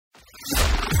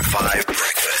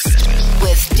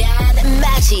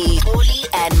Xoli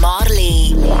and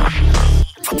Marley.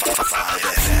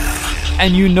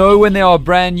 And you know when there are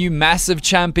brand new massive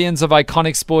champions of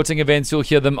iconic sporting events, you'll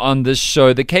hear them on this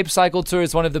show. The Cape Cycle Tour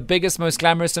is one of the biggest, most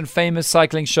glamorous and famous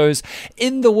cycling shows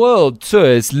in the world.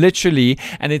 Tours, literally.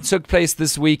 And it took place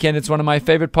this weekend. It's one of my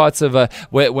favorite parts of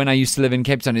when I used to live in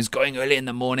Cape Town, is going early in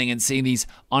the morning and seeing these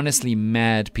honestly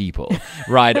mad people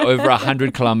ride over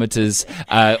 100 kilometers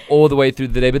all the way through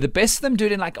the day. But the best of them do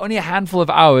it in like only a handful of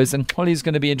hours. And Xoli's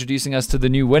going to be introducing us to the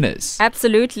new winners.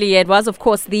 Absolutely. It was, of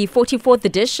course, the 44th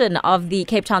edition of the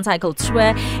Cape Town Cycle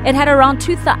Tour. It had around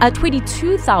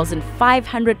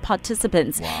 22,500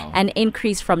 participants, an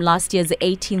increase from last year's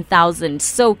 18,000.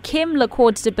 So Kim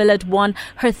Lecourt de Billot won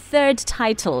her third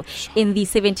title in the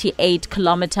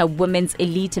 78-kilometer women's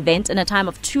elite event in a time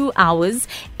of 2 hours,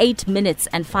 8 minutes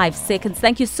and 5 seconds.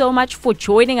 Thank you so much for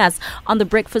joining us on The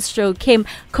Breakfast Show, Kim.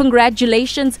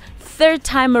 Congratulations. Third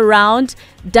time around.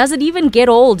 Does it even get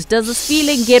old? Does this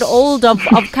feeling get old of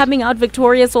coming out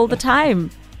victorious all the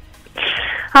time?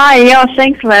 Hi, yeah,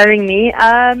 thanks for having me.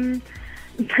 No,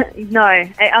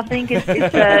 I think it's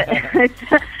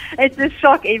a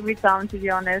shock every time, to be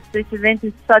honest. This event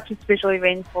is such a special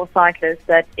event for cyclists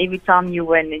that every time you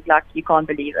win, it's like you can't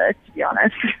believe it, to be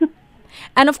honest.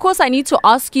 And of course, I need to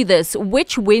ask you this.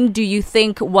 Which win do you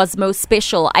think was most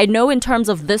special? I know in terms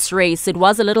of this race, it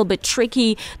was a little bit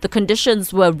tricky. The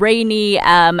conditions were rainy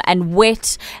and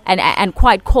wet and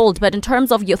quite cold. But in terms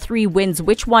of your three wins,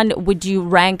 which one would you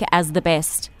rank as the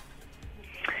best?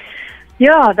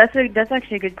 Yeah, that's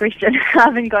actually a good question. I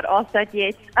haven't got asked that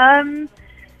yet.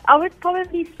 I would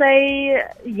probably say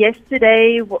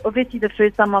yesterday, obviously the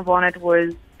first time I've won it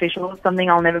was special, something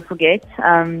I'll never forget.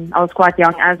 I was quite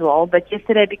young as well, but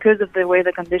yesterday, because of the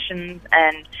weather conditions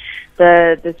and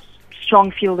the strong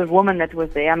field of women that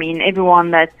was there, I mean, everyone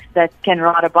that can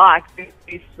ride a bike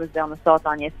was down the start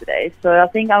line yesterday. So I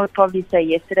think I would probably say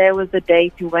yesterday was the day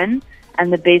to win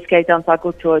and the best Cape Town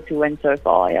Cycle Tour to win so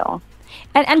far, yeah.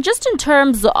 And just in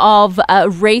terms of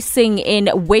racing in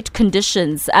wet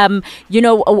conditions,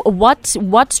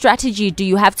 what strategy do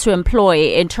you have to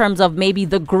employ in terms of maybe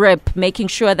the grip, making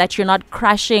sure that you're not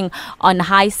crashing on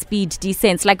high speed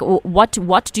descents? Like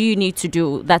what do you need to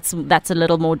do that's a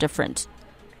little more different?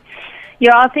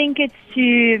 Yeah, I think it's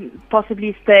to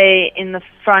possibly stay in the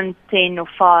front 10 or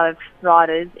 5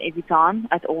 riders every time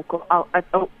at all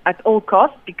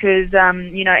costs, because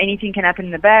anything can happen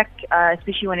in the back,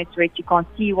 especially when it's wet. You can't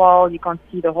see well, you can't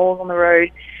see the holes on the road.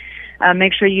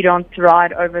 Make sure you don't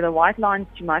ride over the white lines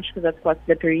too much, because that's quite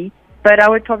slippery. But I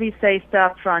would probably say stay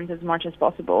up front as much as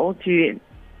possible to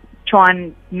try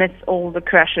and miss all the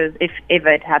crashes if ever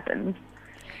it happens.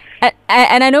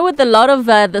 And I know with a lot of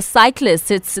the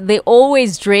cyclists, they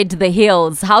always dread the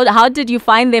hills. How did you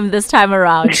find them this time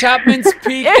around? Chapman's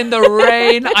Peak in the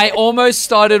rain. I almost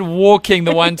started walking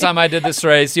the one time I did this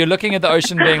race. You're looking at the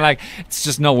ocean being like, it's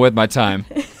just not worth my time.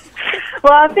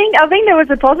 Well, I think there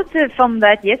was a positive from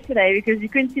that yesterday, because you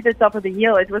couldn't see the top of the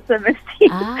hill. It was so misty.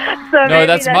 So no,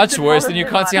 that's much worse, and you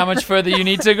can't see how much further you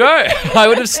need to go. I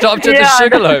would have stopped at the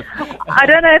Sugarloaf. I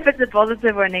don't know if it's a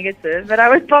positive or a negative, but I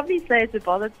would probably say it's a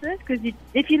positive, because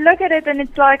if you look at it and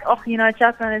it's like,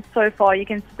 Chapman is so far, you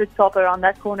can see the top around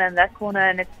that corner and that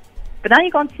corner, but now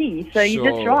you can't see, so you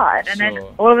just ride, and then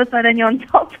all of a sudden you're on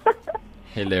top.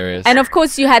 Hilarious. And of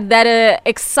course, you had that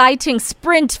exciting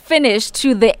sprint finish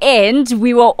to the end.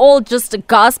 We were all just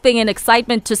gasping in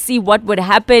excitement to see what would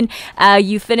happen.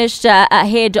 You finished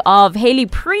ahead of Haley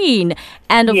Preen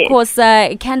and, of course,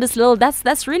 Candice Lill.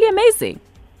 That's really amazing.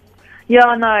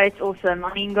 Yeah, no, it's awesome.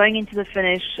 I mean, going into the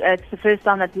finish, it's the first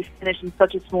time that we finished in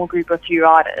such a small group of few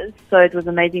riders. So it was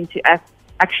amazing to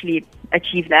actually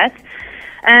achieve that.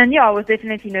 And, yeah, I was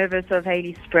definitely nervous of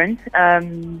Haley's sprint.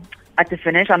 At the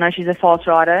finish, I know she's a fast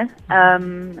rider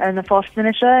and a fast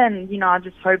finisher, and I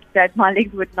just hoped that my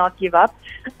legs would not give up,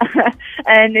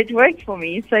 and it worked for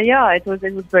me. So yeah, it was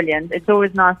brilliant. It's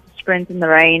always nice to sprint in the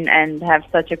rain and have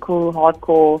such a cool,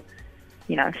 hardcore,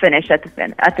 finish at the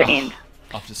end.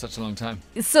 After such a long time.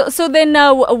 So then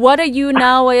what are you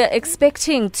now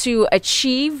expecting to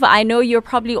achieve? I know you're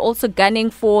probably also gunning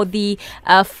for the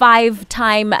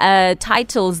 5-time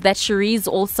titles that Cherise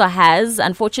also has.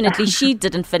 Unfortunately, she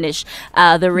didn't finish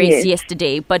the race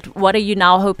yesterday. But what are you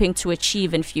now hoping to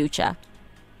achieve in future?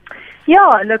 Yeah,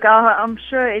 look, I'm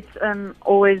sure it's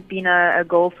always been a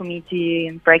goal for me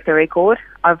to break the record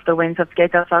of the wins of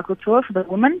Cape Town Cycle Tour for the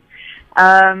women.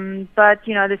 But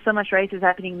there's so much races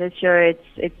happening this year.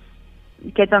 It's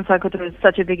Cape Town Cycle Tour is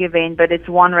such a big event, but it's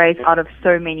one race out of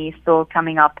so many still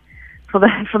coming up for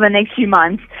the next few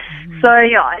months. Mm-hmm. So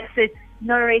yeah, it's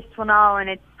no rest for now, and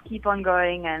it's keep on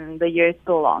going, and the year's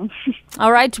still long.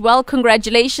 All right. Well,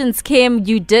 congratulations, Kim.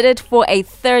 You did it for a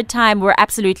third time. We're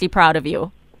absolutely proud of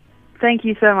you. Thank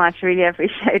you so much. Really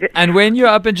appreciate it. And when you're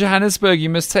up in Johannesburg, you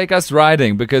must take us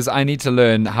riding, because I need to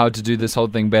learn how to do this whole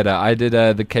thing better. I did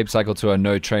the Cape Cycle Tour,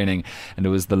 no training, and it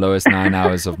was the lowest 9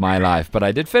 hours of my life. But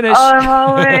I did finish. Oh, I'm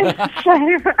always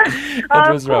shame.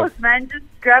 was Of rough. course, man. Just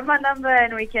grab my number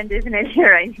and we can definitely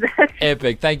arrange that.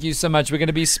 Epic. Thank you so much. We're going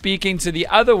to be speaking to the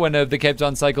other winner of the Cape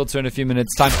Town Cycle Tour in a few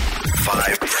minutes' time.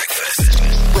 5 Breakfast.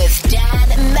 With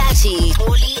Dan, Matty,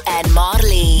 Xoli and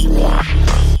Marley.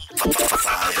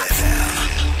 5